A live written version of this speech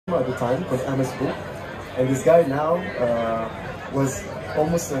at the time called Ernest Beau, and this guy now was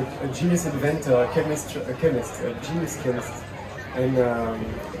almost a genius inventor, a genius chemist, and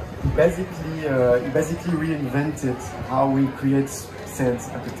he basically reinvented how we create scents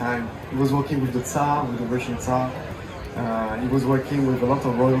at the time. He was working with the Tsar, with the Russian Tsar. He was working with a lot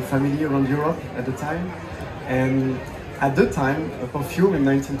of royal family around Europe at the time, and at the time, a perfume in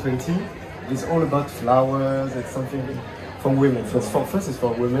 1920 is all about flowers. It's something for women. First, it's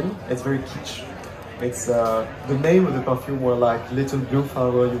for women. It's very kitsch. It's the name of the perfume were like little blue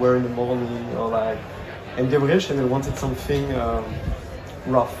flower you wear in the morning, or like. And Gabrielle Chanel wanted something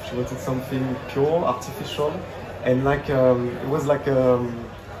rough. She wanted something pure, artificial, and like it was like a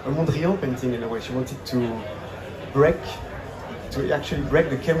Mondrian painting in a way. She wanted to actually break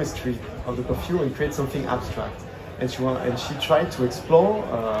the chemistry of the perfume and create something abstract. And she tried to explore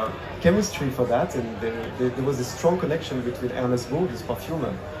chemistry for that, and there was a strong connection between Ernest Beau, this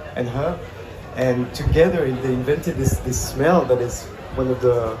perfumer, and her. And together they invented this smell that is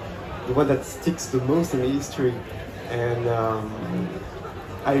the one that sticks the most in the history. And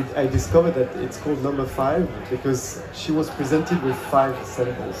I discovered that it's called number 5 because she was presented with 5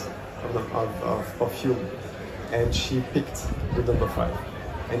 samples of perfume, and she picked the number 5,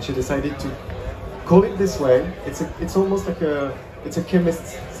 and she decided to call it this way. It's almost like it's a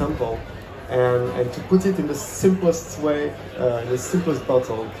chemist's sample, and to put it in the simplest way, in the simplest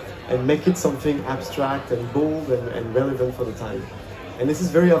bottle, and make it something abstract and bold and relevant for the time. And this is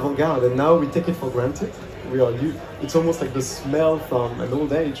very avant-garde, and now we take it for granted. It's almost like the smell from an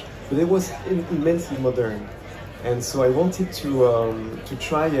old age, but it was immensely modern. And so I wanted to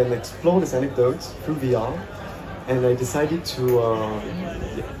try and explore this anecdote through VR, and I decided to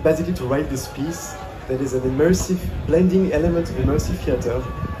basically to write this piece that is an immersive, blending element of immersive theater.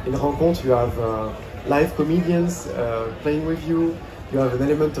 In Rencontre you have live comedians playing with you. You have an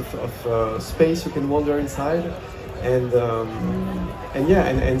element of space you can wander inside, and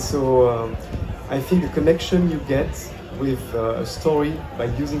so I think the connection you get with a story by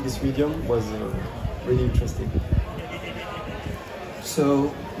using this medium was really interesting.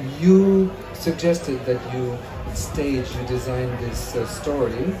 So you suggested that you designed this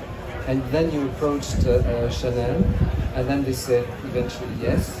story, and then you approached Chanel, and then they said eventually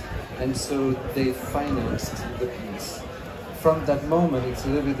yes, and so they financed the piece. From that moment, it's a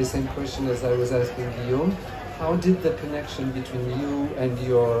little bit the same question as I was asking Guillaume. How did the connection between you and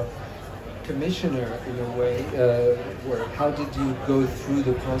your commissioner, in a way, work? How did you go through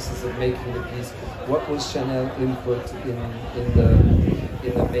the process of making the piece? What was Chanel's input in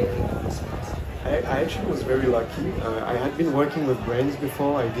the making of this piece? I actually was very lucky. I had been working with brands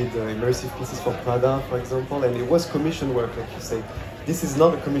before. I did immersive pieces for Prada, for example, and it was commission work, like you say. This is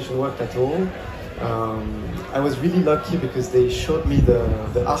not a commission work at all. I was really lucky because they showed me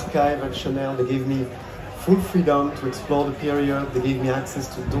the archive at Chanel. They gave me full freedom to explore the period. They gave me access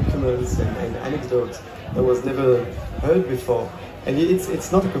to documents and anecdotes that was never heard before. And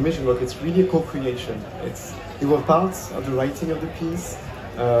it's not a commission work, it's really a co-creation. They were parts of the writing of the piece.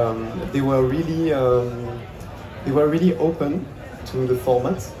 They were really open to the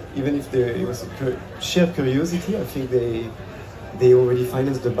format, even if it was a shared curiosity. I think they already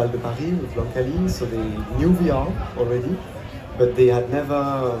financed the Bal de Paris with Blancali, so they knew VR already, but they had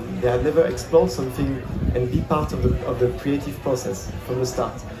never explored something and be part of the creative process from the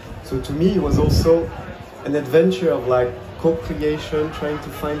start. So to me, it was also an adventure of like co-creation, trying to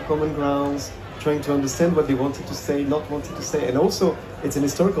find common grounds, trying to understand what they wanted to say, not wanted to say, and also it's an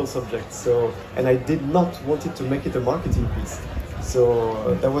historical subject. So, and I did not want it to make it a marketing piece.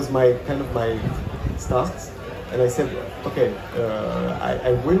 So that was my start. And I said, okay,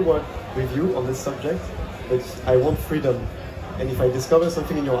 I will work with you on this subject, but I want freedom. And if I discover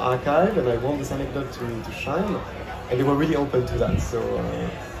something in your archive and I want this anecdote to shine, and they were really open to that. So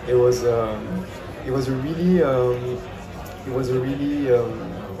it was a really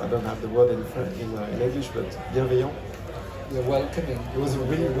I don't have the word in English, but bienveillant. You're welcoming. It was a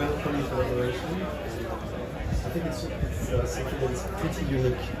really welcoming collaboration. I think it's something that is pretty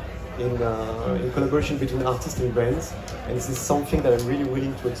unique in collaboration between artists and brands, and this is something that I'm really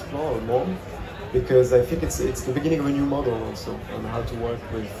willing to explore more, because I think it's the beginning of a new model also on how to work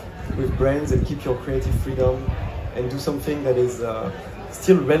with brands and keep your creative freedom and do something that is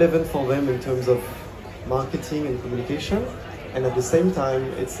still relevant for them in terms of marketing and communication, and at the same time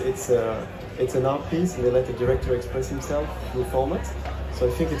it's an art piece and they let the director express himself through format. So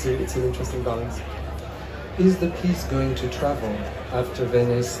I think it's an interesting balance. Is the piece going to travel after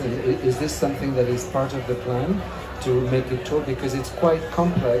Venice? Is this something that is part of the plan to make a tour? Because it's quite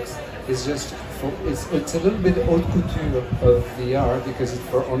complex. It's just it's a little bit haute couture of VR because it's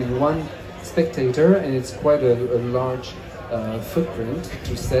for only one spectator and it's quite a large footprint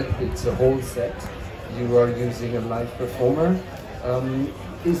to set. It's a whole set. You are using a live performer.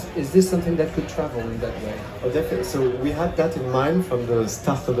 Is this something that could travel in that way? Oh, definitely. So we had that in mind from the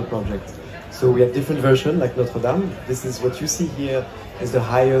start of the project. So we have different versions, like Notre Dame. This is what you see here is the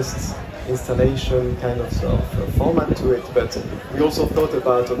highest installation kind of format to it. But we also thought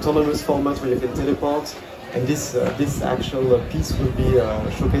about autonomous format where you can teleport. And this actual piece will be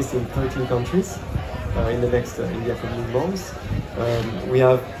showcased in 13 countries in the upcoming months. We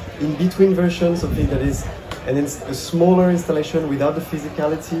have in between versions something that is a smaller installation without the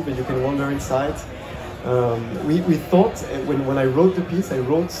physicality, but you can wander inside. We thought when I wrote the piece, I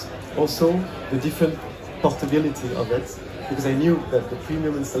wrote also the different portability of it, because I knew that the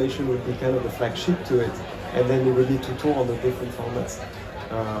premium installation would be kind of the flagship to it, and then we would need to tour on the different formats.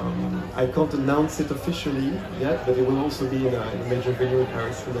 I can't announce it officially yet, but it will also be in a major venue in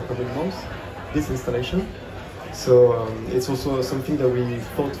Paris in the coming months, this installation. So it's also something that we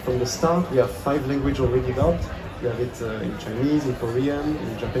thought from the start. We have 5 languages already dubbed. We have it in Chinese, in Korean,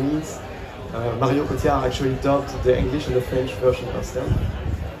 in Japanese. Marion Cotillard actually dubbed the English and the French version herself.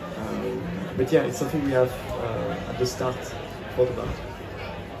 But yeah, it's something we have at the start thought about.